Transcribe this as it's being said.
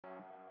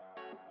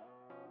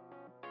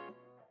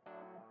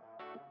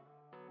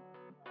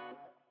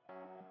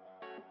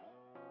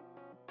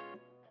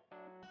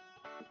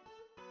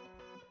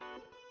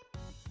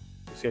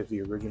This has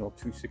the original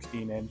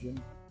 216 engine.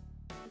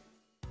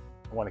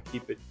 I want to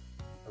keep it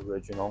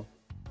original.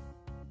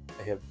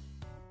 I have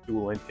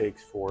dual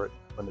intakes for it.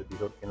 I'm going to be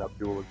hooking up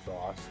dual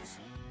exhausts.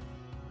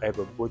 I have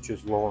a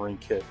Butch's lowering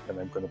kit that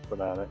I'm going to put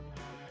on it,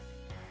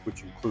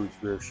 which includes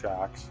rear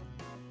shocks.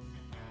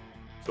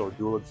 So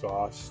dual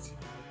exhaust,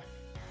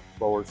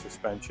 lower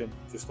suspension,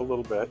 just a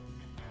little bit.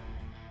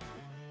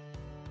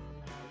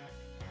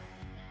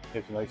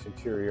 It has a nice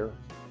interior.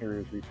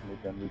 Interior has recently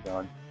been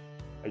redone.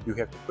 I do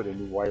have to put a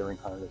new wiring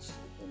harness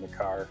in the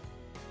car.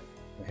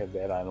 I have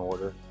that on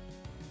order.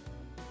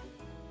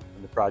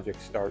 When the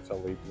project starts,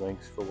 I'll leave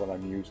links for what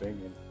I'm using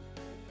and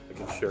I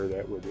can share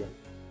that with you.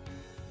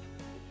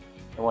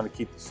 I want to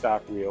keep the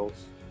stock wheels.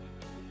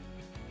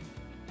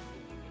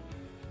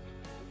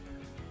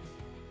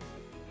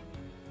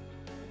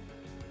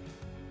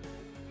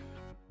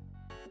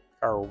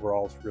 The car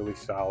overall is really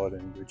solid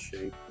and in good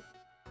shape.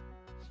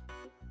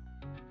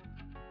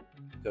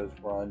 It does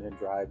run and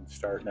drive and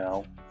start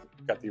now.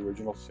 Got the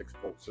original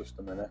 6-volt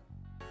system in it.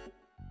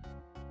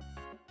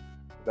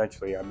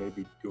 Eventually I may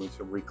be doing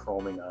some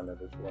re-chroming on it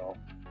as well.